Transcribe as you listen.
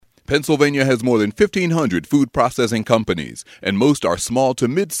Pennsylvania has more than 1,500 food processing companies, and most are small to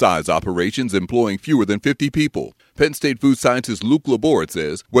mid-size operations employing fewer than 50 people. Penn State food scientist Luke Laborde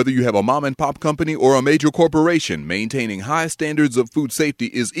says whether you have a mom-and-pop company or a major corporation, maintaining high standards of food safety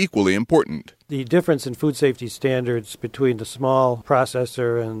is equally important. The difference in food safety standards between the small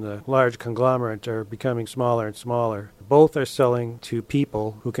processor and the large conglomerate are becoming smaller and smaller. Both are selling to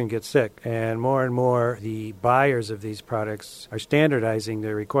people who can get sick, and more the buyers of these products are standardizing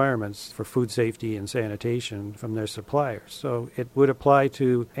their requirements for food safety and sanitation from their suppliers. So it would apply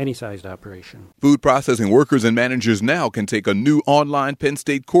to any sized operation. Food processing workers and managers now can take a new online Penn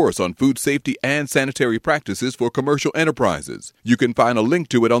State course on food safety and sanitary practices for commercial enterprises. You can find a link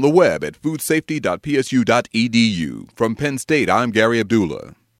to it on the web at foodsafety.psu.edu. From Penn State, I'm Gary Abdullah.